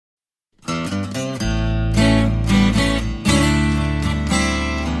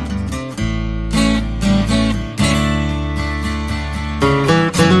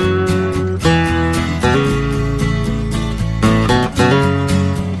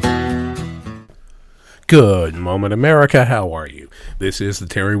Good moment, America. How are you? This is the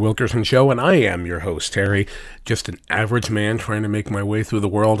Terry Wilkerson Show, and I am your host, Terry. Just an average man trying to make my way through the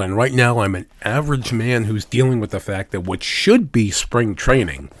world, and right now I'm an average man who's dealing with the fact that what should be spring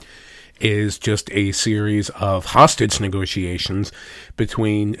training is just a series of hostage negotiations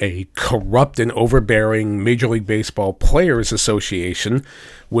between a corrupt and overbearing Major League Baseball Players Association,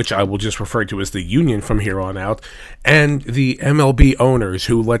 which I will just refer to as the union from here on out, and the MLB owners,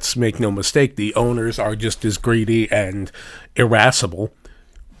 who, let's make no mistake, the owners are just as greedy and irascible,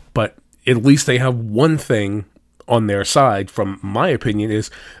 but at least they have one thing on their side, from my opinion, is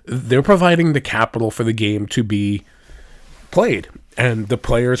they're providing the capital for the game to be played. And the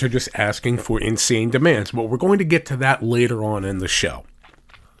players are just asking for insane demands. But we're going to get to that later on in the show.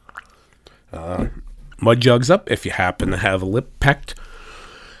 Mud jugs up if you happen to have a lip pecked.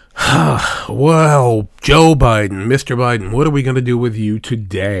 Well, Joe Biden, Mr. Biden, what are we going to do with you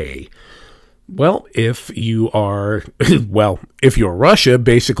today? Well, if you're Russia,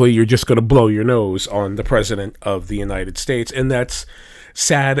 basically you're just going to blow your nose on the President of the United States. And that's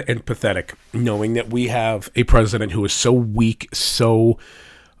sad and pathetic, knowing that we have a president who is so weak, so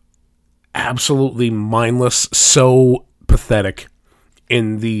absolutely mindless, so pathetic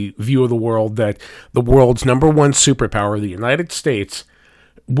in the view of the world, that the world's number one superpower, the United States,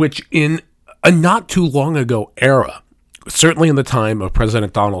 which in a not too long ago era, certainly in the time of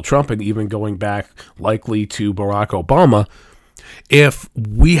President Donald Trump and even going back likely to Barack Obama, if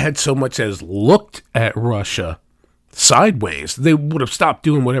we had so much as looked at Russia sideways, they would have stopped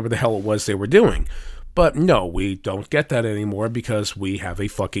doing whatever the hell it was they were doing. But no, we don't get that anymore because we have a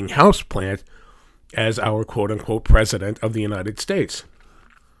fucking houseplant as our quote-unquote president of the United States.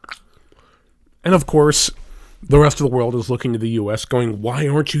 And of course, the rest of the world is looking to the U.S. going, why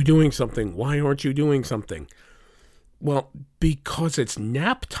aren't you doing something? Why aren't you doing something? Well, because it's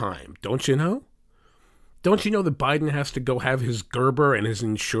nap time, don't you know? Don't you know that Biden has to go have his Gerber and his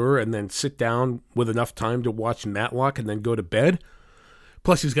Ensure and then sit down with enough time to watch Matlock and then go to bed?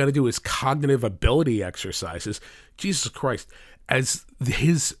 Plus, he's got to do his cognitive ability exercises. Jesus Christ. As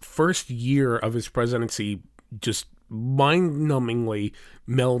his first year of his presidency just mind-numbingly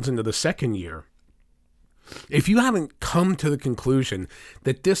melds into the second year, if you haven't come to the conclusion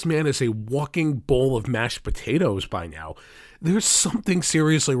that this man is a walking bowl of mashed potatoes by now, there's something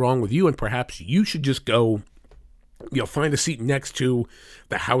seriously wrong with you, and perhaps you should just go, find a seat next to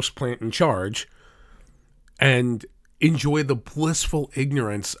the houseplant in charge and enjoy the blissful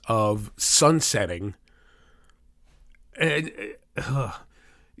ignorance of sunsetting. And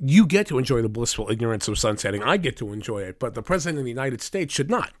you get to enjoy the blissful ignorance of sunsetting. I get to enjoy it, but the President of the United States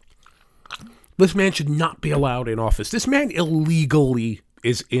should not. This man should not be allowed in office. This man illegally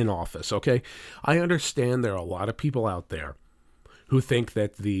is in office, okay? I understand there are a lot of people out there who think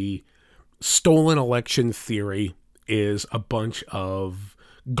that the stolen election theory is a bunch of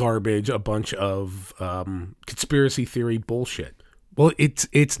garbage, a bunch of conspiracy theory bullshit. Well,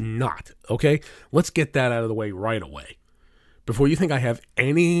 it's not, okay? Let's get that out of the way right away. Before you think I have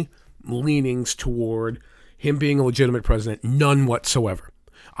any leanings toward him being a legitimate president, none whatsoever.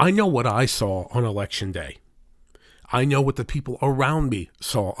 I know what I saw on Election Day. I know what the people around me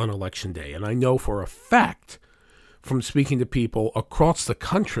saw on Election Day. And I know for a fact, from speaking to people across the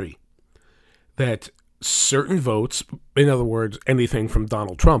country, that certain votes, in other words, anything from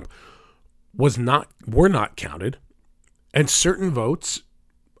Donald Trump, were not counted. And certain votes,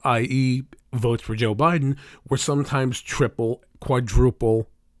 i.e. votes for Joe Biden, were sometimes triple, quadruple,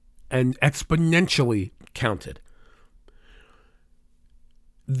 and exponentially counted.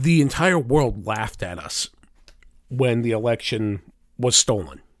 The entire world laughed at us when the election was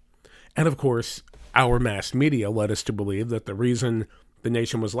stolen. And of course, our mass media led us to believe that the reason the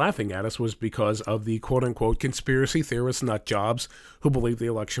nation was laughing at us was because of the quote-unquote conspiracy theorist nut jobs who believed the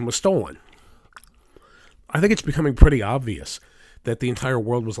election was stolen. I think it's becoming pretty obvious that the entire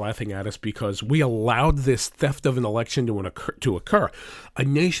world was laughing at us because we allowed this theft of an election to occur. A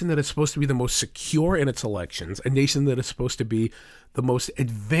nation that is supposed to be the most secure in its elections, a nation that is supposed to be the most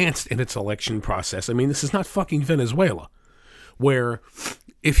advanced in its election process. I mean, this is not fucking Venezuela, where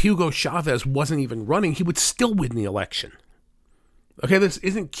if Hugo Chavez wasn't even running, he would still win the election. Okay, this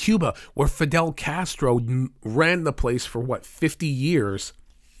isn't Cuba, where Fidel Castro ran the place for, 50 years,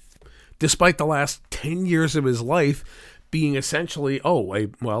 despite the last 10 years of his life being essentially,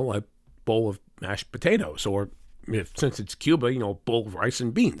 a bowl of mashed potatoes, or since it's Cuba, a bowl of rice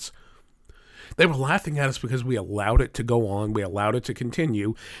and beans. They were laughing at us because we allowed it to go on, we allowed it to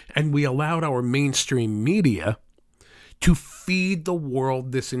continue, and we allowed our mainstream media to feed the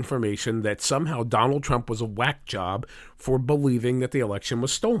world this information that somehow Donald Trump was a whack job for believing that the election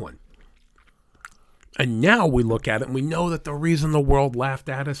was stolen. And now we look at it and we know that the reason the world laughed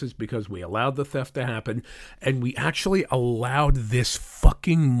at us is because we allowed the theft to happen, and we actually allowed this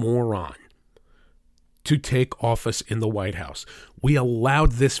fucking moron to take office in the White House. We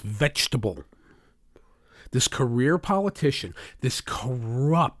allowed this vegetable, this career politician, this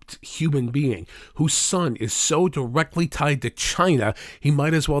corrupt human being whose son is so directly tied to China, he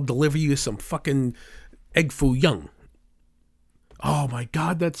might as well deliver you some fucking egg foo young. Oh my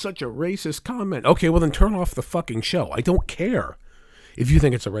God, that's such a racist comment. Okay, well then turn off the fucking show. I don't care if you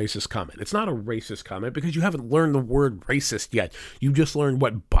think it's a racist comment. It's not a racist comment because you haven't learned the word racist yet. You just learned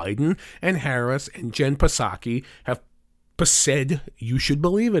what Biden and Harris and Jen Psaki have said you should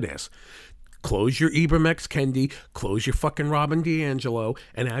believe it is. Close your Ibram X. Kendi, close your fucking Robin DiAngelo,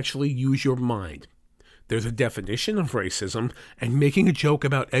 and actually use your mind. There's a definition of racism, and making a joke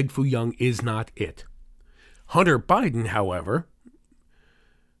about Egg Foo Young is not it. Hunter Biden, however,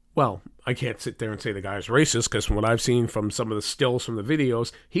 well, I can't sit there and say the guy's racist, because from what I've seen from some of the stills from the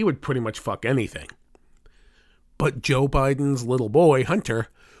videos, he would pretty much fuck anything. But Joe Biden's little boy, Hunter,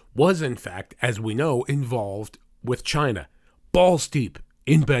 was in fact, as we know, involved with China. Balls deep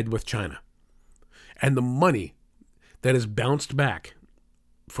in bed with China. And the money that has bounced back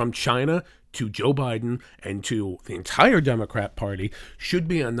from China to Joe Biden and to the entire Democrat Party should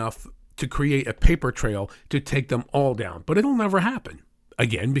be enough to create a paper trail to take them all down. But it'll never happen.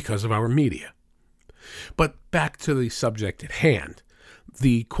 Again, because of our media. But back to the subject at hand,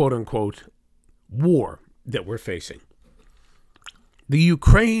 the quote-unquote war that we're facing. The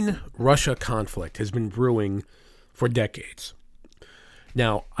Ukraine-Russia conflict has been brewing for decades.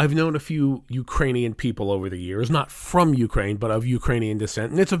 Now, I've known a few Ukrainian people over the years, not from Ukraine, but of Ukrainian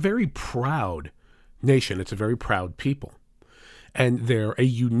descent, and it's a very proud nation. It's a very proud people. And they're a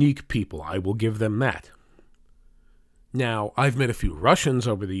unique people. I will give them that. Now, I've met a few Russians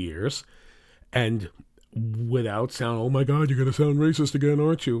over the years, and without sound, oh my God, you're going to sound racist again,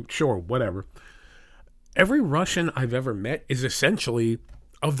 aren't you? Sure, whatever. Every Russian I've ever met is essentially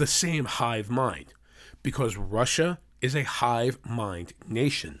of the same hive mind, because Russia is a hive mind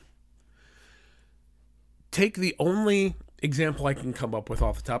nation. Take the only example I can come up with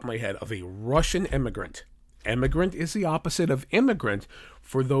off the top of my head of a Russian immigrant. Emigrant is the opposite of immigrant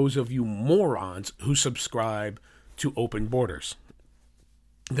for those of you morons who subscribe to open borders.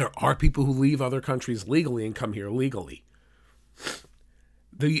 There are people who leave other countries legally and come here legally.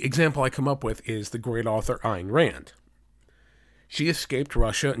 The example I come up with is the great author Ayn Rand. She escaped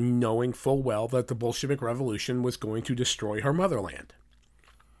Russia knowing full well that the Bolshevik Revolution was going to destroy her motherland.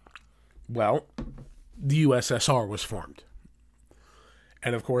 Well, the USSR was formed.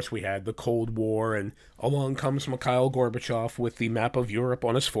 And of course we had the Cold War, and along comes Mikhail Gorbachev with the map of Europe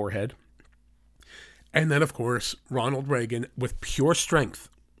on his forehead. And then, of course, Ronald Reagan, with pure strength,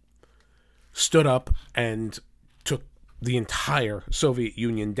 stood up and took the entire Soviet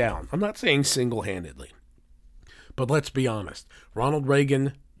Union down. I'm not saying single-handedly, but let's be honest. Ronald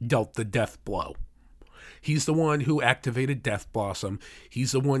Reagan dealt the death blow. He's the one who activated Death Blossom.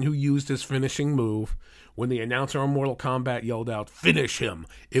 He's the one who used his finishing move. When the announcer on Mortal Kombat yelled out, "Finish him,"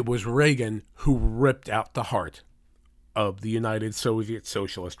 it was Reagan who ripped out the heart of the United Soviet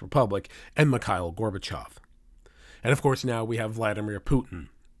Socialist Republic and Mikhail Gorbachev. And of course now we have Vladimir Putin.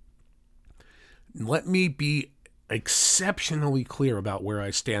 Let me be exceptionally clear about where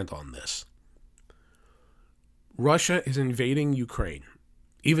I stand on this. Russia is invading Ukraine.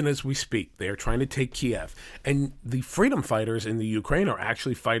 Even as we speak, they are trying to take Kiev. And the freedom fighters in the Ukraine are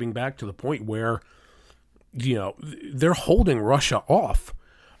actually fighting back to the point where, they're holding Russia off.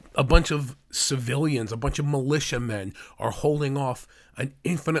 A bunch of civilians, a bunch of militiamen are holding off an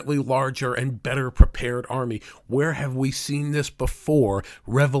infinitely larger and better prepared army. Where have we seen this before?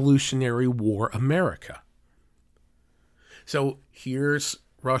 Revolutionary War America. So here's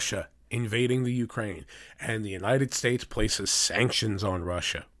Russia invading the Ukraine, and the United States places sanctions on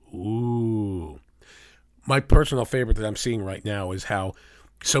Russia. Ooh. My personal favorite that I'm seeing right now is how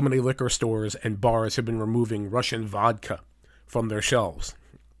so many liquor stores and bars have been removing Russian vodka from their shelves.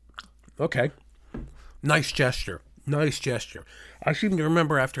 Okay. Nice gesture. Nice gesture. I seem to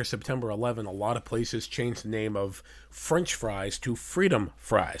remember after September 11, a lot of places changed the name of French fries to Freedom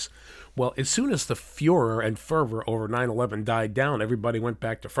Fries. Well, as soon as the furor and fervor over 9/11 died down, everybody went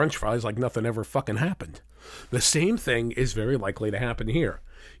back to French fries like nothing ever fucking happened. The same thing is very likely to happen here.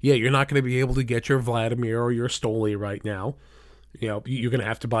 Yeah, you're not going to be able to get your Vladimir or your Stoli right now. You're going to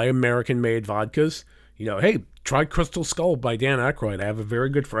have to buy American-made vodkas. Hey, try Crystal Skull by Dan Aykroyd. I have a very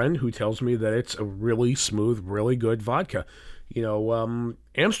good friend who tells me that it's a really smooth, really good vodka.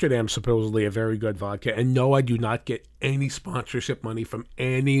 Amsterdam's supposedly a very good vodka. And no, I do not get any sponsorship money from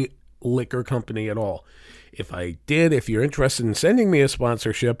any liquor company at all. If I did, if you're interested in sending me a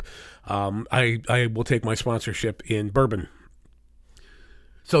sponsorship, I will take my sponsorship in bourbon.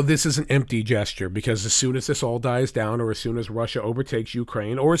 So this is an empty gesture, because as soon as this all dies down, or as soon as Russia overtakes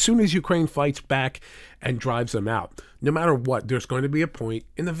Ukraine, or as soon as Ukraine fights back and drives them out, no matter what, there's going to be a point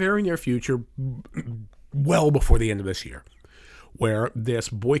in the very near future, well before the end of this year, where this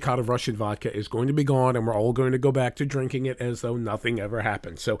boycott of Russian vodka is going to be gone, and we're all going to go back to drinking it as though nothing ever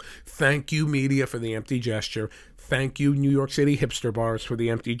happened. So thank you, media, for the empty gesture. Thank you, New York City hipster bars, for the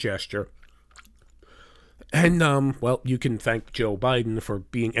empty gesture. And, well, you can thank Joe Biden for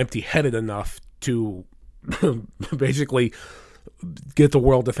being empty-headed enough to basically get the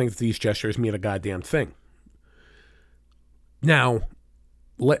world to think that these gestures mean a goddamn thing. Now,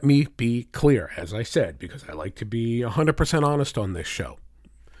 let me be clear, as I said, because I like to be 100% honest on this show.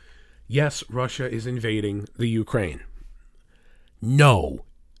 Yes, Russia is invading the Ukraine. No,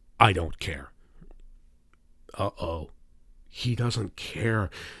 I don't care. Uh-oh. He doesn't care.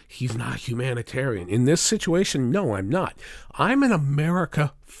 He's not humanitarian. In this situation, no, I'm not. I'm an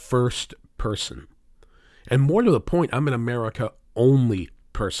America first person. And more to the point, I'm an America only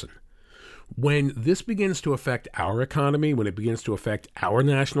person. When this begins to affect our economy, when it begins to affect our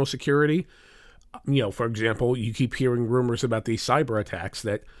national security, for example, you keep hearing rumors about these cyber attacks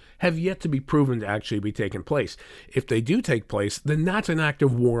that have yet to be proven to actually be taking place. If they do take place, then that's an act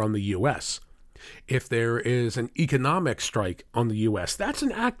of war on the U.S. If there is an economic strike on the U.S., that's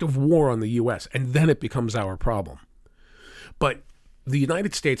an act of war on the U.S., and then it becomes our problem. But the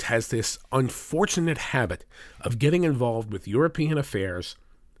United States has this unfortunate habit of getting involved with European affairs,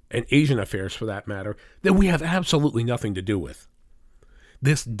 and Asian affairs for that matter, that we have absolutely nothing to do with.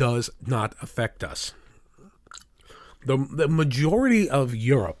 This does not affect us. The majority of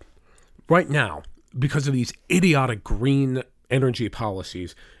Europe right now, because of these idiotic green energy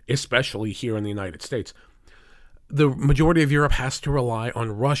policies, especially here in the United States, the majority of Europe has to rely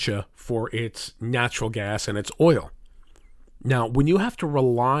on Russia for its natural gas and its oil. Now, when you have to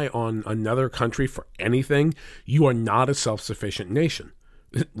rely on another country for anything, you are not a self-sufficient nation.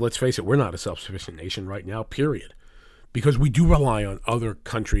 Let's face it, we're not a self-sufficient nation right now, period. Because we do rely on other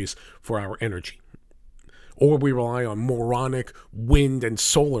countries for our energy. Or we rely on moronic wind and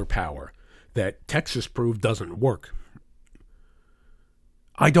solar power that Texas proved doesn't work.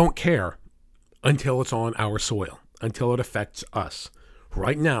 I don't care until it's on our soil, until it affects us.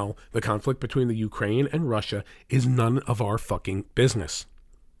 Right now, the conflict between the Ukraine and Russia is none of our fucking business.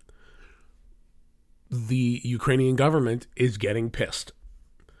 The Ukrainian government is getting pissed.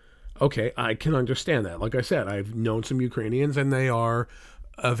 Okay, I can understand that. Like I said, I've known some Ukrainians, and they are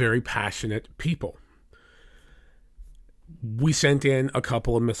a very passionate people. We sent in a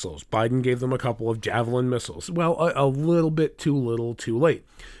couple of missiles. Biden gave them a couple of Javelin missiles. Well, a little bit too little, too late.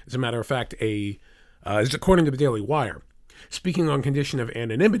 As a matter of fact, as according to the Daily Wire, speaking on condition of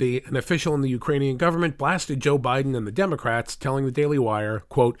anonymity, an official in the Ukrainian government blasted Joe Biden and the Democrats, telling the Daily Wire,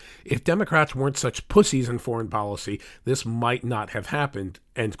 quote, "If Democrats weren't such pussies in foreign policy, this might not have happened,"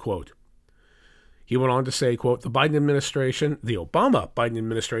 end quote. He went on to say, quote, "The Obama Biden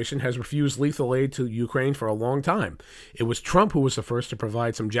administration has refused lethal aid to Ukraine for a long time. It was Trump who was the first to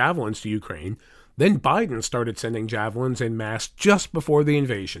provide some Javelins to Ukraine. Then Biden started sending Javelins en masse just before the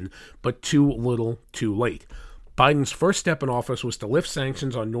invasion, but too little, too late. Biden's first step in office was to lift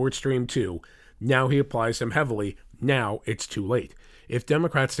sanctions on Nord Stream 2. Now he applies them heavily. Now it's too late. If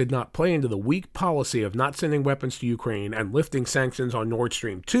Democrats did not play into the weak policy of not sending weapons to Ukraine and lifting sanctions on Nord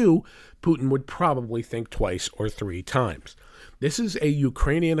Stream 2, Putin would probably think twice or three times." This is a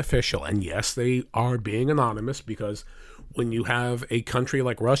Ukrainian official, and yes, they are being anonymous because when you have a country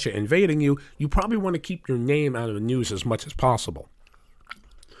like Russia invading you, you probably want to keep your name out of the news as much as possible.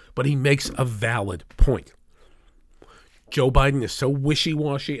 But he makes a valid point. Joe Biden is so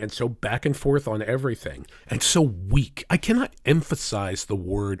wishy-washy and so back and forth on everything, and so weak. I cannot emphasize the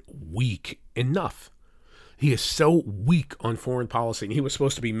word weak enough. He is so weak on foreign policy, and he was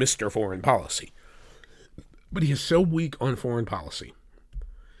supposed to be Mr. Foreign Policy. But he is so weak on foreign policy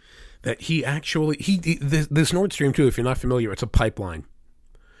that this Nord Stream 2, if you're not familiar, it's a pipeline.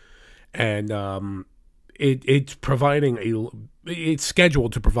 And it's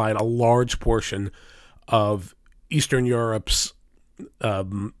scheduled to provide a large portion of Eastern Europe's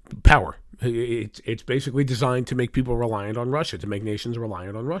power. It's basically designed to make people reliant on Russia, to make nations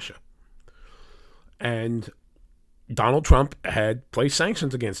reliant on Russia. And Donald Trump had placed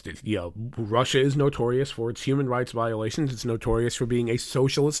sanctions against it. Russia is notorious for its human rights violations. It's notorious for being a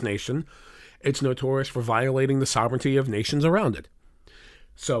socialist nation. It's notorious for violating the sovereignty of nations around it.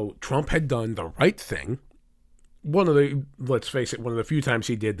 So Trump had done the right thing let's face it, one of the few times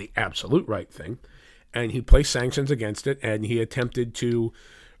he did the absolute right thing, and he placed sanctions against it, and he attempted to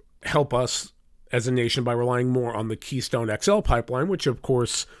help us as a nation by relying more on the Keystone XL pipeline, which, of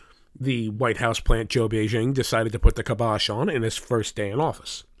course, the White House plant Joe Beijing decided to put the kibosh on in his first day in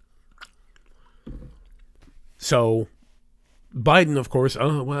office. So Biden, of course,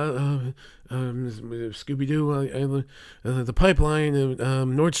 Scooby-Doo, the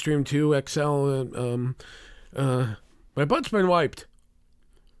pipeline, Nord Stream 2, XL, my butt's been wiped.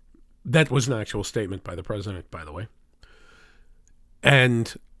 That was an actual statement by the president, by the way.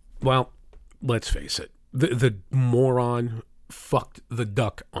 And, well, let's face it, the moron fucked the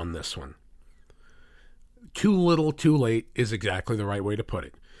duck on this one. Too little, too late is exactly the right way to put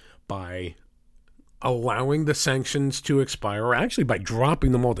it. By allowing the sanctions to expire, or actually by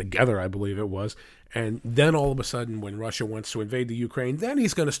dropping them altogether, I believe it was, and then all of a sudden when Russia wants to invade the Ukraine, then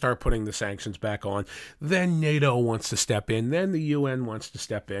he's going to start putting the sanctions back on. Then NATO wants to step in, then the UN wants to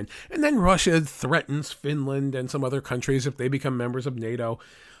step in, and then Russia threatens Finland and some other countries if they become members of NATO.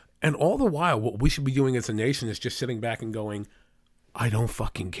 And all the while, what we should be doing as a nation is just sitting back and going, I don't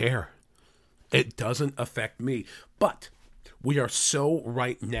fucking care. It doesn't affect me. But we are so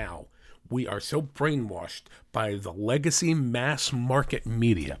right now, we are so brainwashed by the legacy mass market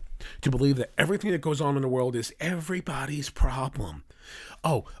media to believe that everything that goes on in the world is everybody's problem.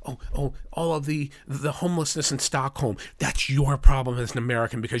 All of the homelessness in Stockholm, that's your problem as an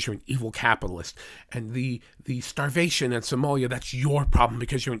American because you're an evil capitalist. And the starvation in Somalia, that's your problem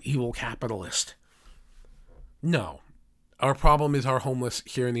because you're an evil capitalist. No. Our problem is our homeless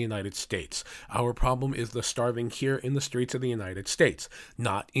here in the United States. Our problem is the starving here in the streets of the United States.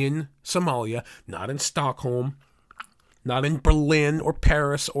 Not in Somalia, not in Stockholm, not in Berlin or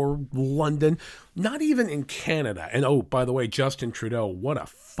Paris or London, not even in Canada. And oh, by the way, Justin Trudeau, what a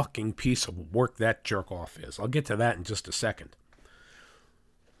fucking piece of work that jerk-off is. I'll get to that in just a second.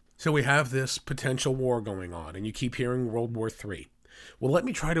 So we have this potential war going on, and you keep hearing World War III. Well, let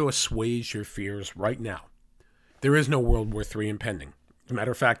me try to assuage your fears right now. There is no World War III impending. As a matter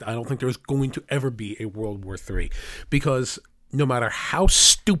of fact, I don't think there's going to ever be a World War III, because no matter how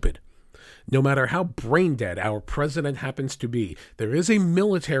stupid, no matter how brain dead our president happens to be, there is a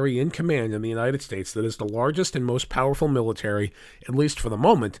military in command in the United States that is the largest and most powerful military, at least for the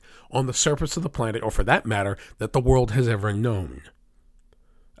moment, on the surface of the planet, or for that matter, that the world has ever known.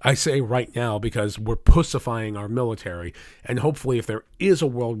 I say right now because we're pussifying our military, and hopefully if there is a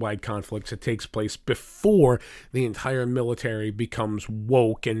worldwide conflict, it takes place before the entire military becomes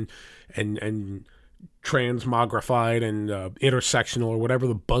woke and transmogrified and intersectional, or whatever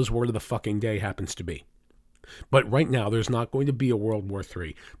the buzzword of the fucking day happens to be. But right now, there's not going to be a World War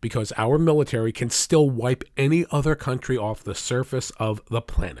III because our military can still wipe any other country off the surface of the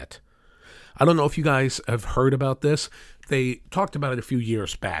planet. I don't know if you guys have heard about this. They talked about it a few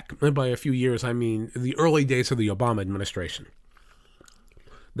years back. And by a few years, I mean the early days of the Obama administration.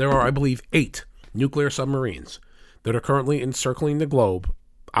 There are, I believe, 8 nuclear submarines that are currently encircling the globe,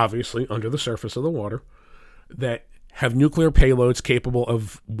 obviously under the surface of the water, that have nuclear payloads capable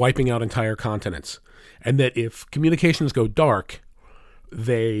of wiping out entire continents. And that if communications go dark,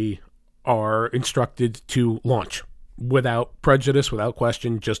 they are instructed to launch. Without prejudice, without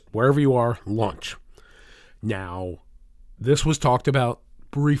question, just wherever you are, launch. Now, this was talked about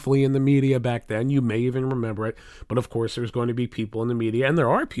briefly in the media back then. You may even remember it. But of course, there's going to be people in the media, and there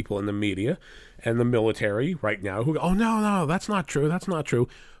are people in the media and the military right now who go, oh, no, that's not true. That's not true.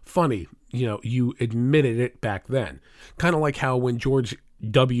 Funny, you admitted it back then. Kind of like how when George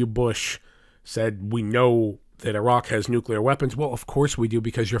W. Bush said, we know that Iraq has nuclear weapons. Well, of course we do,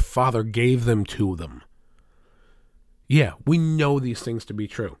 because your father gave them to them. Yeah, we know these things to be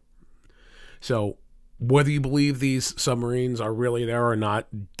true. So whether you believe these submarines are really there or not,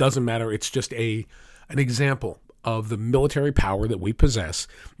 doesn't matter. It's just an example of the military power that we possess,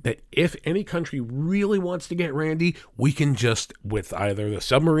 that if any country really wants to get randy, we can just, with either the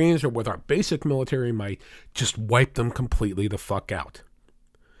submarines or with our basic military might, just wipe them completely the fuck out.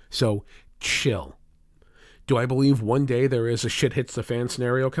 So chill. Do I believe one day there is a shit hits the fan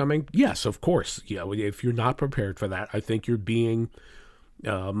scenario coming? Yes, of course. If you're not prepared for that, I think you're being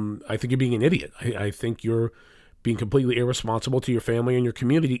an idiot. I think you're being completely irresponsible to your family and your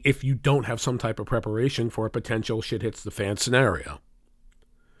community if you don't have some type of preparation for a potential shit hits the fan scenario.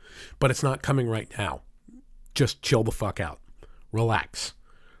 But it's not coming right now. Just chill the fuck out. Relax.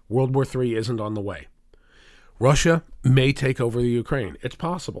 World War III isn't on the way. Russia may take over the Ukraine. It's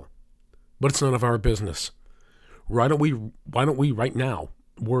possible. But it's none of our business. Why don't we right now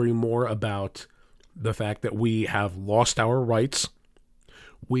worry more about the fact that we have lost our rights,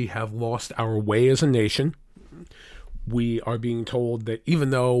 we have lost our way as a nation, We are being told that even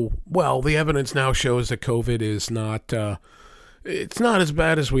though, well, the evidence now shows that COVID is not, it's not as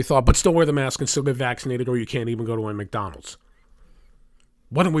bad as we thought, but still wear the mask and still get vaccinated, or you can't even go to a McDonald's.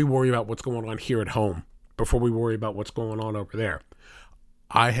 Why don't we worry about what's going on here at home before we worry about what's going on over there?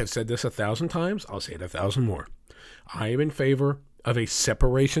 I have said this 1,000 times. I'll say it 1,000 more. I am in favor of a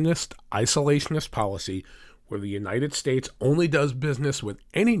separationist, isolationist policy where the United States only does business with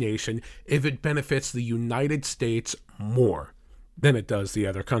any nation if it benefits the United States more than it does the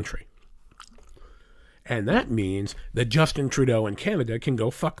other country. And that means that Justin Trudeau and Canada can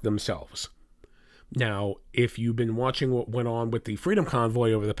go fuck themselves. Now, if you've been watching what went on with the Freedom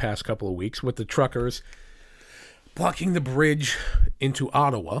Convoy over the past couple of weeks with the truckers blocking the bridge into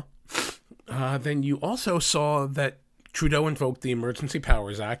Ottawa, then you also saw that Trudeau invoked the Emergency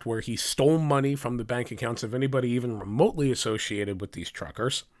Powers Act, where he stole money from the bank accounts of anybody even remotely associated with these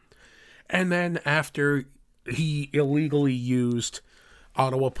truckers. And then after he illegally used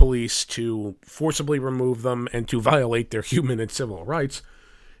Ottawa police to forcibly remove them and to violate their human and civil rights,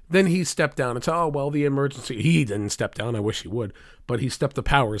 then he stepped down and said, oh, well, the emergency... He didn't step down, I wish he would, but he stepped the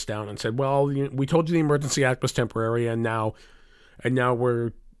powers down and said, well, we told you the Emergency Act was temporary, and now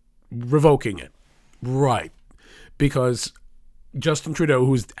we're revoking it. Right. Because Justin Trudeau,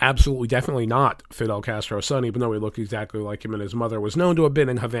 who's absolutely definitely not Fidel Castro's son, even though he looked exactly like him and his mother, was known to have been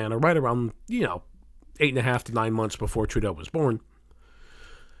in Havana right around, 8.5 to 9 months before Trudeau was born.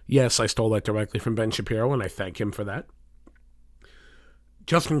 Yes, I stole that directly from Ben Shapiro, and I thank him for that.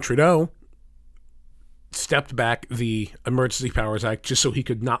 Justin Trudeau stepped back the Emergency Powers Act just so he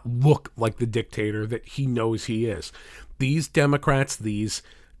could not look like the dictator that he knows he is. These Democrats, these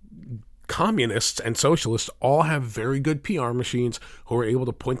communists and socialists all have very good PR machines who are able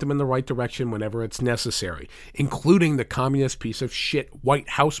to point them in the right direction whenever it's necessary, including the communist piece of shit White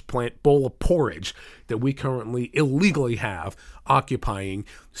House plant bowl of porridge that we currently illegally have occupying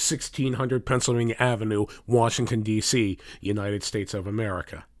 1600 Pennsylvania Avenue, Washington, D.C., United States of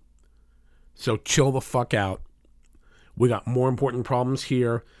America. So chill the fuck out. We got more important problems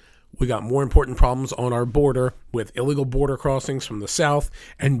here. We got more important problems on our border with illegal border crossings from the south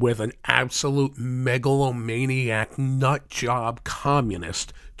and with an absolute megalomaniac nutjob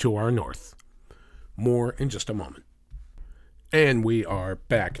communist to our north. More in just a moment. And we are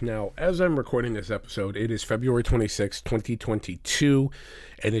back. Now, as I'm recording this episode, it is February 26, 2022,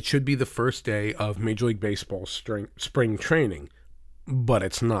 and it should be the first day of Major League Baseball spring training, but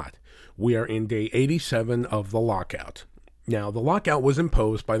it's not. We are in day 87 of the lockout. Now, the lockout was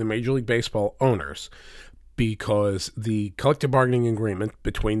imposed by the Major League Baseball owners because the collective bargaining agreement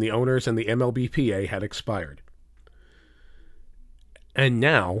between the owners and the MLBPA had expired. And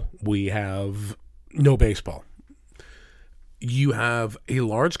now we have no baseball. You have a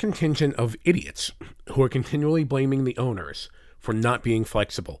large contingent of idiots who are continually blaming the owners for not being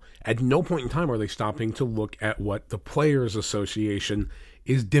flexible. At no point in time are they stopping to look at what the Players Association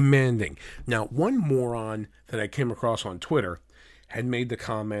is demanding. Now, one moron that I came across on Twitter had made the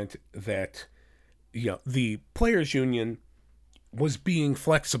comment that the Players Union was being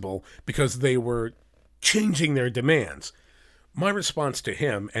flexible because they were changing their demands. My response to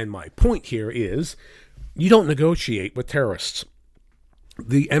him, and my point here, is you don't negotiate with terrorists.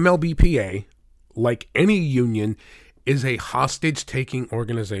 The MLBPA, like any union, is a hostage-taking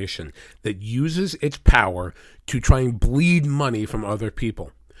organization that uses its power to try and bleed money from other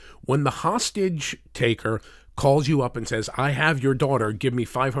people. When the hostage taker calls you up and says, I have your daughter, give me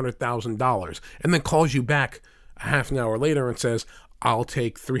 $500,000, and then calls you back a half an hour later and says, I'll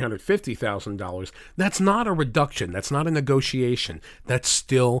take $350,000, that's not a reduction. That's not a negotiation. That's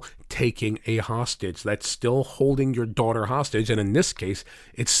still taking a hostage. That's still holding your daughter hostage. And in this case,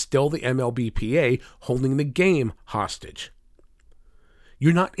 it's still the MLBPA holding the game hostage.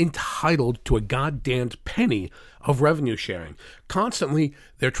 You're not entitled to a goddamned penny of revenue sharing. Constantly,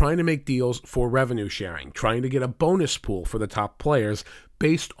 they're trying to make deals for revenue sharing, trying to get a bonus pool for the top players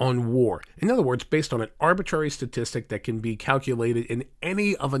based on WAR. In other words, based on an arbitrary statistic that can be calculated in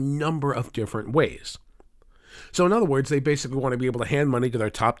any of a number of different ways. So in other words, they basically want to be able to hand money to their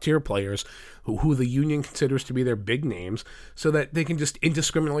top tier players who the union considers to be their big names so that they can just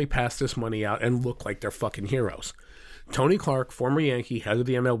indiscriminately pass this money out and look like they're fucking heroes. Tony Clark, former Yankee, head of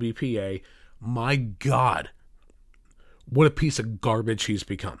the MLBPA, my God, what a piece of garbage he's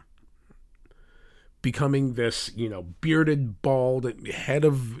become. Becoming this, bearded, bald head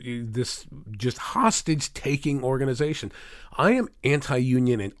of this just hostage-taking organization. I am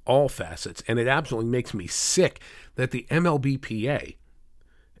anti-union in all facets, and it absolutely makes me sick that the MLBPA,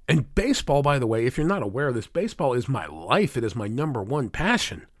 and baseball, by the way, if you're not aware of this, baseball is my life. It is my number one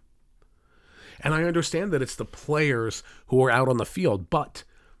passion. And I understand that it's the players who are out on the field, but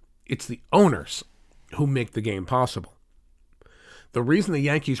it's the owners who make the game possible. The reason the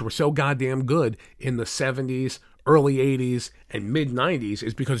Yankees were so goddamn good in the 70s, early 80s, and mid 90s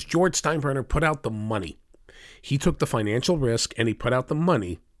is because George Steinbrenner put out the money. He took the financial risk and he put out the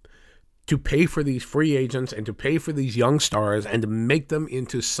money to pay for these free agents and to pay for these young stars and to make them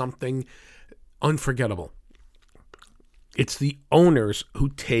into something unforgettable. It's the owners who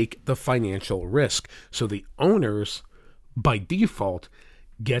take the financial risk. So the owners, by default,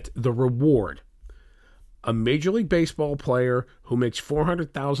 get the reward. A Major League Baseball player who makes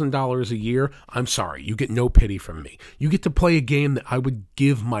 $400,000 a year, I'm sorry, you get no pity from me. You get to play a game that I would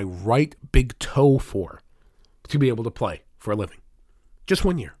give my right big toe for to be able to play for a living. Just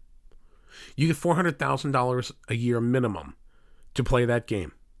 1 year. You get $400,000 a year minimum to play that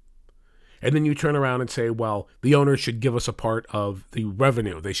game. And then you turn around and say, well, the owners should give us a part of the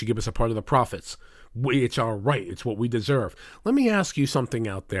revenue. They should give us a part of the profits. It's our right. It's what we deserve. Let me ask you something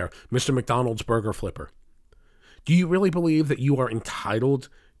out there, Mr. McDonald's burger flipper. Do you really believe that you are entitled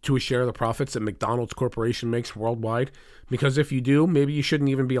to a share of the profits that McDonald's Corporation makes worldwide? Because if you do, maybe you shouldn't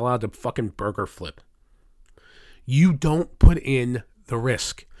even be allowed to fucking burger flip. You don't put in the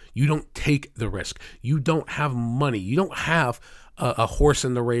risk. You don't take the risk. You don't have money. You don't have a horse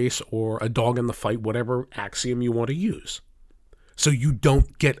in the race or a dog in the fight, whatever axiom you want to use. So you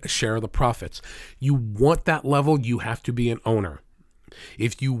don't get a share of the profits. You want that level, you have to be an owner.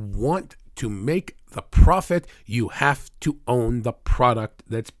 If you want to make the profit, you have to own the product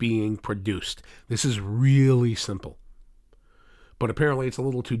that's being produced. This is really simple. But apparently it's a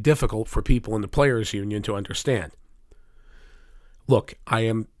little too difficult for people in the players' union to understand. Look, I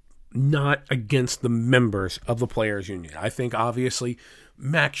am not against the members of the players' union. I think obviously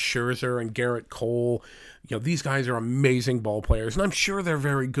Max Scherzer and Garrett Cole, these guys are amazing ball players, and I'm sure they're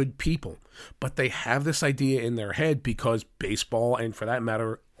very good people. But they have this idea in their head because baseball, and for that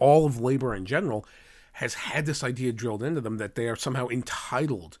matter, all of labor in general, has had this idea drilled into them that they are somehow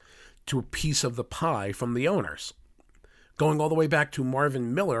entitled to a piece of the pie from the owners. Going all the way back to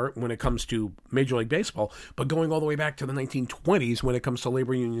Marvin Miller when it comes to Major League Baseball, but going all the way back to the 1920s when it comes to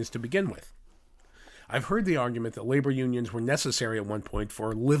labor unions to begin with. I've heard the argument that labor unions were necessary at one point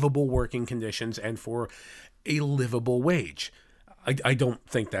for livable working conditions and for a livable wage. I don't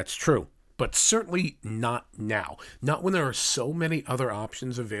think that's true, but certainly not now. Not when there are so many other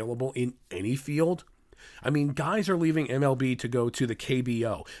options available in any field. I mean, guys are leaving MLB to go to the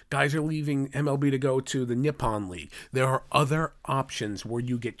KBO. Guys are leaving MLB to go to the Nippon League. There are other options where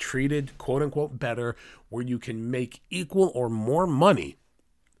you get treated, quote unquote, better, where you can make equal or more money.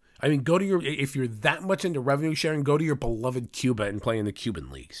 I mean, if you're that much into revenue sharing, go to your beloved Cuba and play in the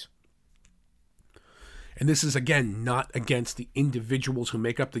Cuban leagues. And this is, again, not against the individuals who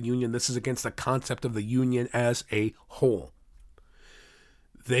make up the union. This is against the concept of the union as a whole.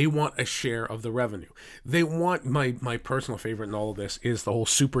 They want a share of the revenue. They want, my personal favorite in all of this is the whole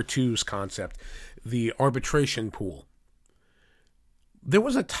Super Twos concept, the arbitration pool. There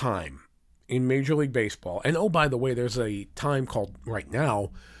was a time in Major League Baseball, and oh, by the way, there's a time called right now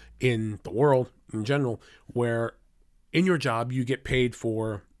in the world in general, where in your job you get paid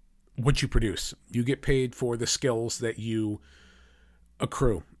for what you produce. You get paid for the skills that you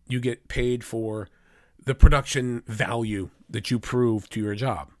accrue. You get paid for the production value that you prove to your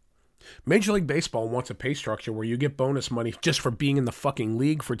job. Major League Baseball wants a pay structure where you get bonus money just for being in the fucking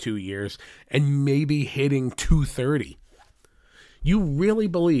league for 2 years and maybe hitting 230. You really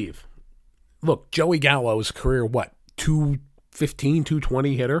believe, look, Joey Gallo's career, 215,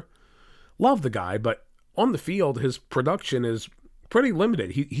 220 hitter? Love the guy, but on the field, his production is pretty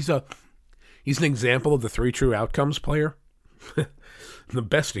limited. He's an example of the 3 true outcomes player. The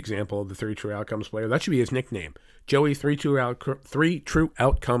best example of the 3 true outcomes player. That should be his nickname. Joey 3 true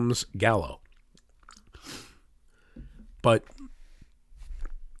outcomes Gallo. But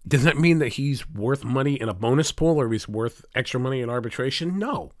does that mean that he's worth money in a bonus pool or he's worth extra money in arbitration?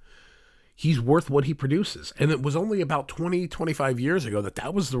 No. He's worth what he produces. And it was only about 20, 25 years ago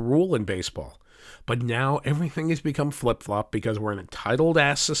that was the rule in baseball. But now everything has become flip-flop because we're an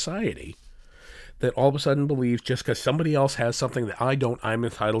entitled-ass society that all of a sudden believes just because somebody else has something that I don't, I'm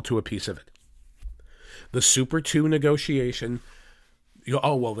entitled to a piece of it. The Super 2 negotiation,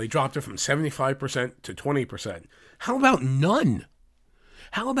 they dropped it from 75% to 20%. How about none?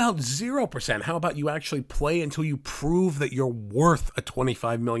 How about 0%? How about you actually play until you prove that you're worth a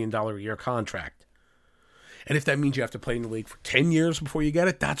 $25 million a year contract? And if that means you have to play in the league for 10 years before you get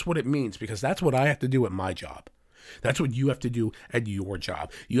it, that's what it means, because that's what I have to do at my job. That's what you have to do at your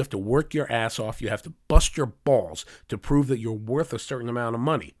job. You have to work your ass off. You have to bust your balls to prove that you're worth a certain amount of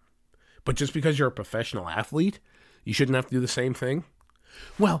money. But just because you're a professional athlete, you shouldn't have to do the same thing?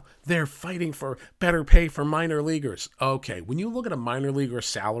 Well, they're fighting for better pay for minor leaguers. Okay, when you look at a minor leaguer's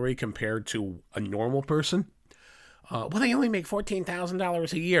salary compared to a normal person, well, they only make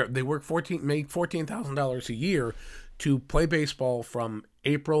 $14,000 a year. They make $14,000 a year to play baseball from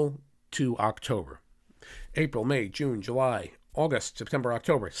April to October. April, May, June, July, August, September,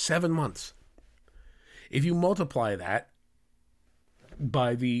 October, 7 months. If you multiply that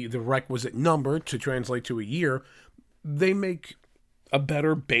by the requisite number to translate to a year, they make a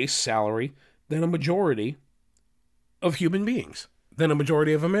better base salary than a majority of human beings, than a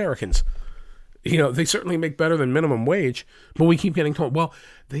majority of Americans. You know, they certainly make better than minimum wage, but we keep getting told, well,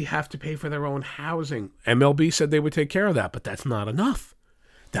 they have to pay for their own housing. MLB said they would take care of that, but that's not enough.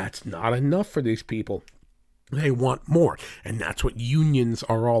 That's not enough for these people. They want more, and that's what unions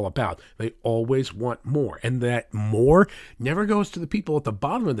are all about. They always want more, and that more never goes to the people at the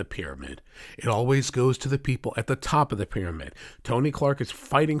bottom of the pyramid. It always goes to the people at the top of the pyramid. Tony Clark is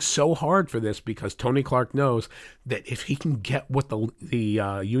fighting so hard for this because Tony Clark knows that if he can get what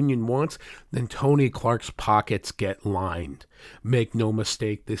the union wants, then Tony Clark's pockets get lined. Make no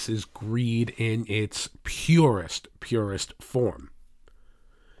mistake, this is greed in its purest form.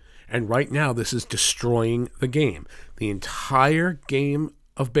 And right now, this is destroying the game. The entire game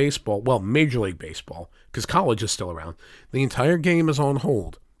of baseball, well, Major League Baseball, because college is still around, the entire game is on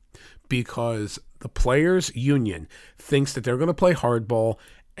hold because the players' union thinks that they're going to play hardball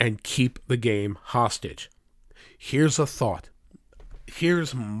and keep the game hostage. Here's a thought.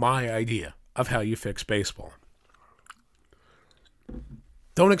 Here's my idea of how you fix baseball.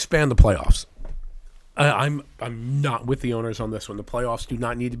 Don't expand the playoffs. I'm not with the owners on this one. The playoffs do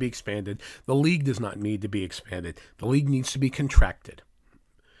not need to be expanded. The league does not need to be expanded. The league needs to be contracted.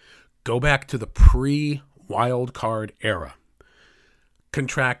 Go back to the pre-wild card era.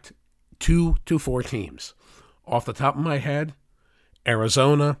 Contract 2 to 4 teams. Off the top of my head,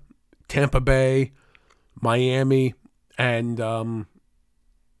 Arizona, Tampa Bay, Miami, and, well,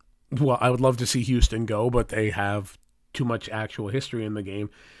 I would love to see Houston go, but they have too much actual history in the game.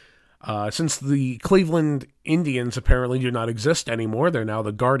 Since the Cleveland Indians apparently do not exist anymore, they're now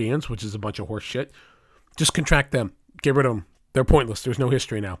the Guardians, which is a bunch of horse shit. Just contract them. Get rid of them. They're pointless. There's no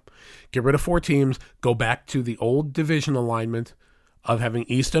history now. Get rid of 4 teams. Go back to the old division alignment of having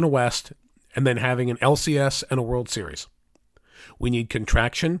East and a West, and then having an LCS and a World Series. We need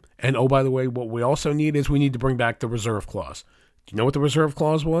contraction. And, oh, by the way, what we also need is we need to bring back the reserve clause. Do you know what the reserve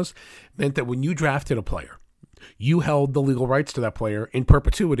clause was? It meant that when you drafted a player, you held the legal rights to that player in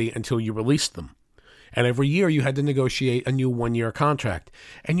perpetuity until you released them. And every year you had to negotiate a new 1-year contract.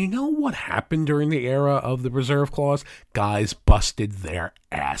 And you know what happened during the era of the reserve clause? Guys busted their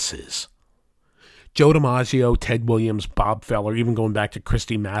asses. Joe DiMaggio, Ted Williams, Bob Feller, even going back to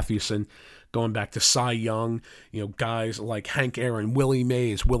Christy Mathewson, going back to Cy Young, guys like Hank Aaron, Willie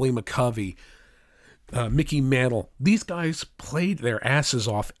Mays, Willie McCovey, Mickey Mantle. These guys played their asses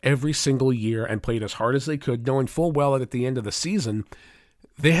off every single year and played as hard as they could, knowing full well that at the end of the season,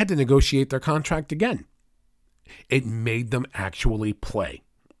 they had to negotiate their contract again. It made them actually play.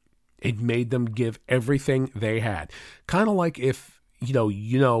 It made them give everything they had. Kind of like if,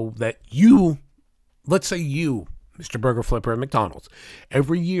 that you, let's say you, Mr. Burger Flipper at McDonald's,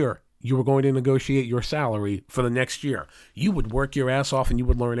 every year you were going to negotiate your salary for the next year. You would work your ass off and you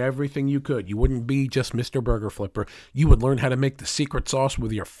would learn everything you could. You wouldn't be just Mr. Burger Flipper. You would learn how to make the secret sauce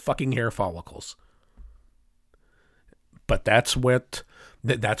with your fucking hair follicles. But that's where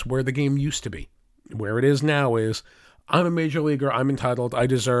the game used to be. Where it is now is, I'm a major leaguer. I'm entitled. I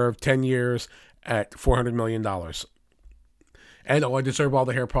deserve 10 years at $400 million. And I deserve all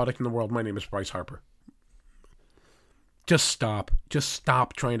the hair product in the world. My name is Bryce Harper. Just stop. Just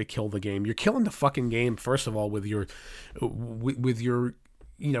stop trying to kill the game. You're killing the fucking game, first of all, with your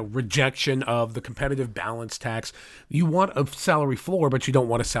rejection of the competitive balance tax. You want a salary floor, but you don't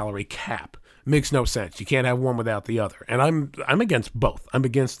want a salary cap. Makes no sense. You can't have one without the other. And I'm against both. I'm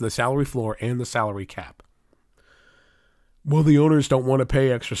against the salary floor and the salary cap. Well, the owners don't want to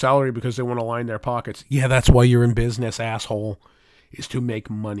pay extra salary because they want to line their pockets. Yeah, that's why you're in business, asshole, is to make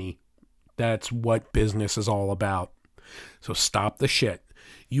money. That's what business is all about. So stop the shit.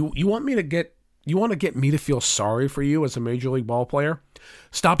 You want to get me to feel sorry for you as a major league ball player?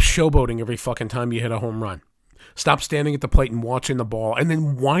 Stop showboating every fucking time you hit a home run. Stop standing at the plate and watching the ball and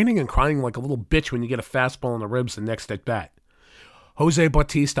then whining and crying like a little bitch when you get a fastball in the ribs the next at bat. Jose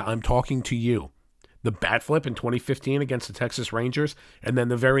Bautista, I'm talking to you. The bat flip in 2015 against the Texas Rangers, and then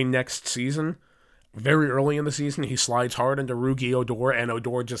the very next season Very early in the season, he slides hard into Rugi Odor, and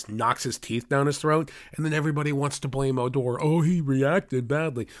Odor just knocks his teeth down his throat, and then everybody wants to blame Odor. Oh, he reacted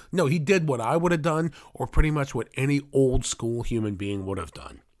badly. No, he did what I would have done, or pretty much what any old school human being would have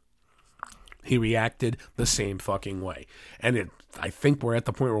done. He reacted the same fucking way. And I think we're at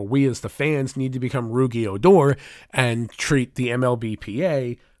the point where we as the fans need to become Rugi Odor and treat the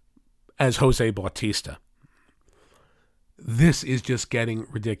MLBPA as Jose Bautista. This is just getting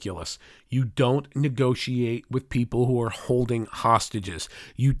ridiculous. You don't negotiate with people who are holding hostages.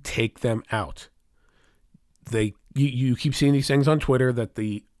 You take them out. You keep seeing these things on Twitter that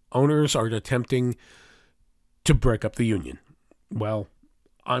the owners are attempting to break up the union. Well,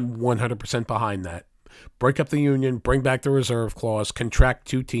 I'm 100% behind that. Break up the union, bring back the reserve clause, contract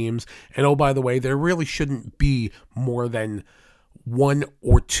 2 teams, and oh, by the way, there really shouldn't be more than 1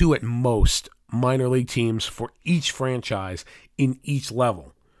 or 2 at most minor league teams for each franchise in each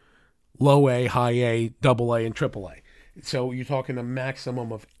level. Low A, high A, double A, and triple A. So you're talking a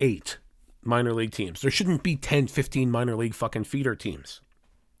maximum of 8 minor league teams. There shouldn't be 10, 15 minor league fucking feeder teams.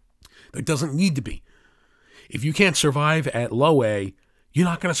 There doesn't need to be. If you can't survive at low A, you're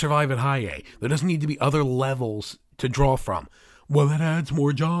not going to survive at high A. There doesn't need to be other levels to draw from. Well, that adds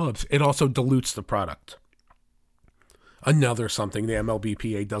more jobs. It also dilutes the product. Another something the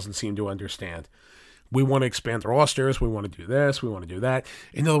MLBPA doesn't seem to understand. We want to expand the rosters. We want to do this. We want to do that.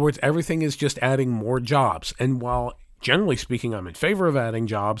 In other words, everything is just adding more jobs. And while, generally speaking, I'm in favor of adding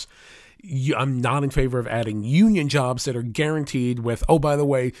jobs, I'm not in favor of adding union jobs that are guaranteed with, oh, by the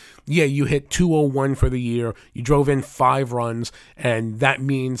way, yeah, you hit 201 for the year, you drove in 5 runs, and that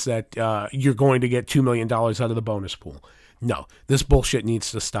means that you're going to get $2 million out of the bonus pool. No, this bullshit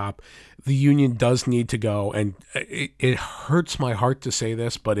needs to stop. The union does need to go, and it hurts my heart to say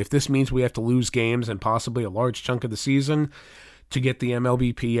this, but if this means we have to lose games and possibly a large chunk of the season to get the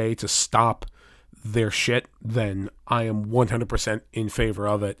MLBPA to stop their shit, then I am 100% in favor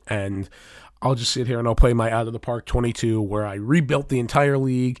of it, and I'll just sit here and I'll play my Out of the Park 22, where I rebuilt the entire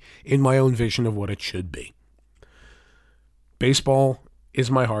league in my own vision of what it should be. Baseball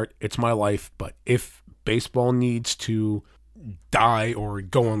is my heart, it's my life, but if baseball needs to die or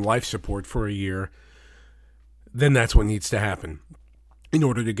go on life support for a year, then that's what needs to happen in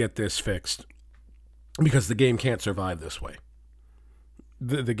order to get this fixed, because the game can't survive this way.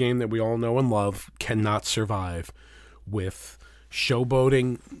 The game that we all know and love cannot survive with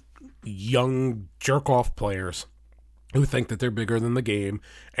showboating young jerk-off players who think that they're bigger than the game,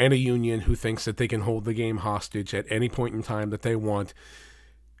 and a union who thinks that they can hold the game hostage at any point in time that they want,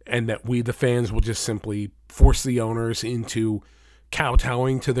 and that we, the fans, will just simply force the owners into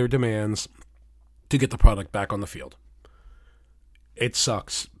kowtowing to their demands to get the product back on the field. It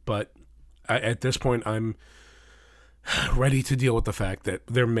sucks, but at this point, I'm ready to deal with the fact that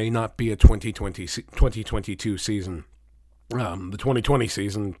there may not be a 2022 season. The 2020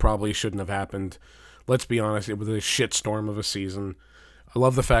 season probably shouldn't have happened. Let's be honest, it was a shitstorm of a season. I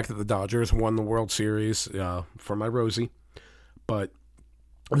love the fact that the Dodgers won the World Series for my Rosie, but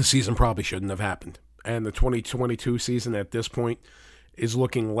the season probably shouldn't have happened. And the 2022 season at this point is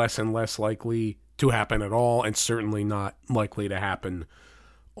looking less and less likely to happen at all, and certainly not likely to happen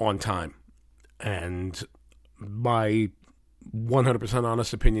on time. And my 100%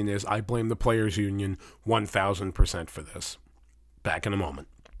 honest opinion is I blame the Players Union 1,000% for this. Back in a moment.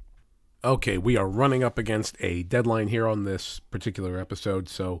 Okay, we are running up against a deadline here on this particular episode,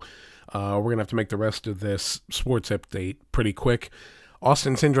 so we're going to have to make the rest of this sports update pretty quick.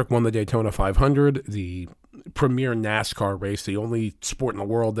 Austin Cindric won the Daytona 500, the premier NASCAR race, the only sport in the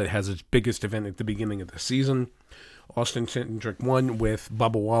world that has its biggest event at the beginning of the season. Austin Cindric won with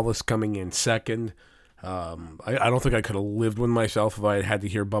Bubba Wallace coming in second. I don't think I could have lived with myself if I had to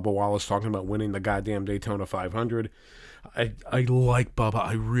hear Bubba Wallace talking about winning the goddamn Daytona 500. I like Bubba.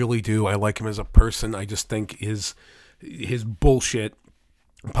 I really do. I like him as a person. I just think his bullshit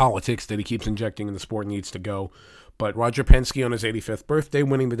politics that he keeps injecting in the sport needs to go. But Roger Penske on his 85th birthday,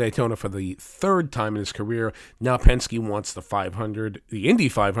 winning the Daytona for the 3rd time in his career. Now Penske wants the 500, the Indy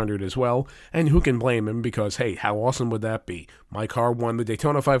 500 as well. And who can blame him? Because, hey, how awesome would that be? My car won the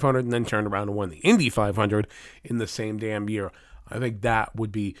Daytona 500 and then turned around and won the Indy 500 in the same damn year. I think that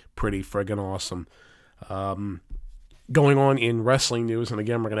would be pretty friggin' awesome. Going on in wrestling news, and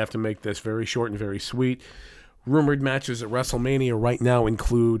again, we're going to have to make this very short and very sweet. Rumored matches at WrestleMania right now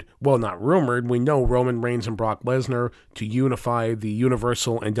include, well, not rumored, we know Roman Reigns and Brock Lesnar to unify the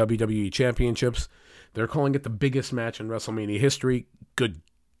Universal and WWE Championships. They're calling it the biggest match in WrestleMania history. Good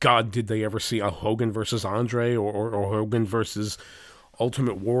God, did they ever see a Hogan versus Andre or Hogan versus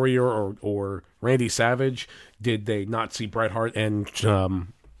Ultimate Warrior or Randy Savage? Did they not see Bret Hart and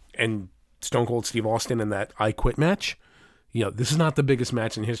Stone Cold Steve Austin in that I Quit match. This is not the biggest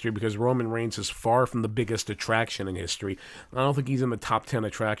match in history because Roman Reigns is far from the biggest attraction in history. I don't think he's in the top 10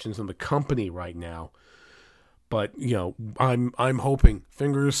 attractions in the company right now. But, I'm hoping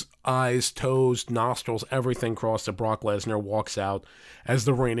fingers, eyes, toes, nostrils, everything crossed that Brock Lesnar walks out as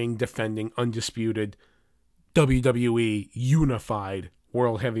the reigning, defending, undisputed WWE Unified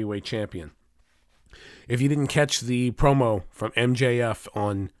World Heavyweight Champion. If you didn't catch the promo from MJF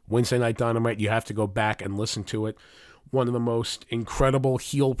on Wednesday Night Dynamite, you have to go back and listen to it. One of the most incredible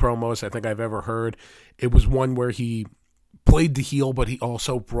heel promos I think I've ever heard. It was one where he played the heel, but he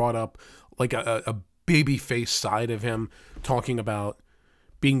also brought up like a baby face side of him, talking about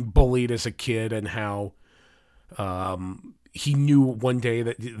being bullied as a kid and how he knew one day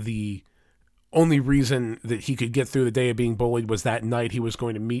that the only reason that he could get through the day of being bullied was that night he was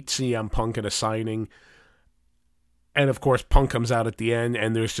going to meet CM Punk at a signing. And of course, Punk comes out at the end,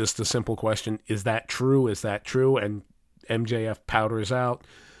 and there's just a simple question: is that true? Is that true? And MJF powders out.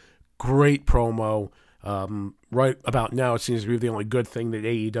 Great promo. Right about now, it seems to be the only good thing that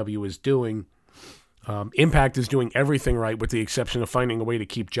AEW is doing. Impact is doing everything right with the exception of finding a way to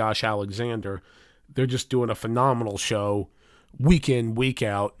keep Josh Alexander. They're just doing a phenomenal show week in, week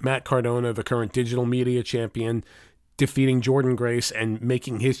out. Matt Cardona, the current digital media champion, defeating Jordan Grace and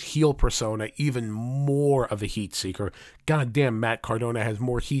making his heel persona even more of a heat seeker. Goddamn, Matt Cardona has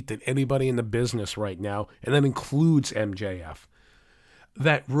more heat than anybody in the business right now, and that includes MJF.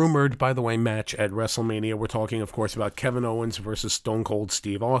 That rumored, by the way, match at WrestleMania, we're talking, of course, about Kevin Owens versus Stone Cold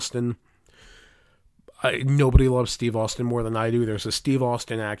Steve Austin. Nobody loves Steve Austin more than I do. There's a Steve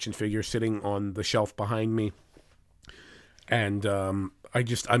Austin action figure sitting on the shelf behind me. And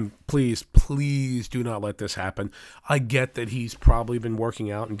please do not let this happen. I get that he's probably been working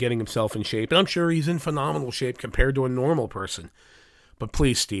out and getting himself in shape, and I'm sure he's in phenomenal shape compared to a normal person. But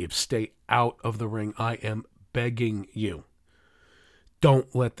please, Steve, stay out of the ring. I am begging you.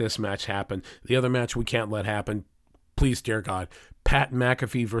 Don't let this match happen. The other match we can't let happen, please, dear God, Pat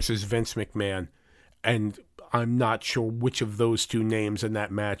McAfee versus Vince McMahon. And I'm not sure which of those two names in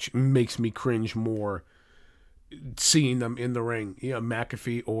that match makes me cringe more seeing them in the ring.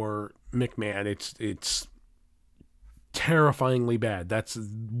 McAfee or McMahon. It's terrifyingly bad. That's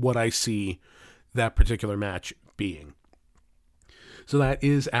what I see that particular match being. So that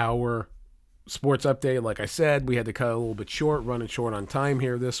is our sports update. Like I said, we had to cut a little bit short, running short on time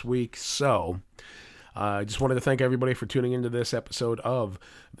here this week. So I just wanted to thank everybody for tuning into this episode of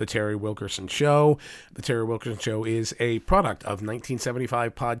The Terry Wilkerson Show. The Terry Wilkerson Show is a product of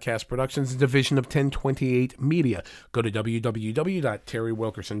 1975 Podcast Productions, a division of 1028 Media. Go to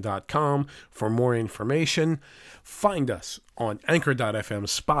www.terrywilkerson.com for more information. Find us on Anchor.fm,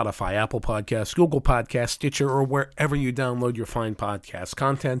 Spotify, Apple Podcasts, Google Podcasts, Stitcher, or wherever you download your fine podcast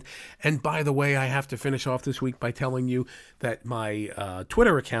content. And by the way, I have to finish off this week by telling you that my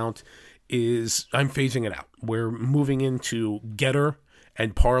Twitter account I'm phasing it out. We're moving into Getter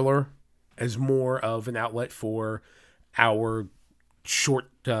and Parler as more of an outlet for our short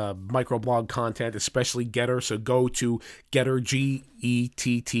microblog content, especially Getter. So go to Getter, GETTR.com,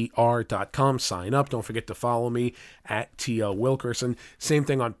 sign up. Don't forget to follow me at T.O. Wilkerson. Same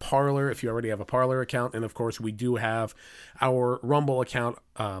thing on Parler if you already have a Parler account. And of course, we do have our Rumble account,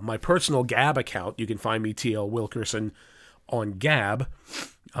 my personal Gab account. You can find me, T.O. Wilkerson, on Gab.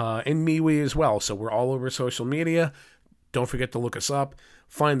 And MeWe as well. So we're all over social media. Don't forget to look us up.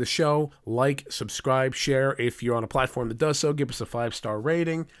 Find the show, like, subscribe, share. If you're on a platform that does so, give us a 5-star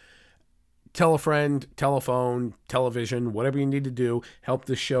rating. Tell a friend, telephone, television, whatever you need to do. Help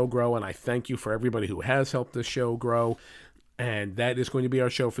this show grow. And I thank you for everybody who has helped this show grow. And that is going to be our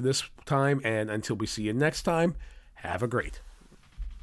show for this time. And until we see you next time, have a great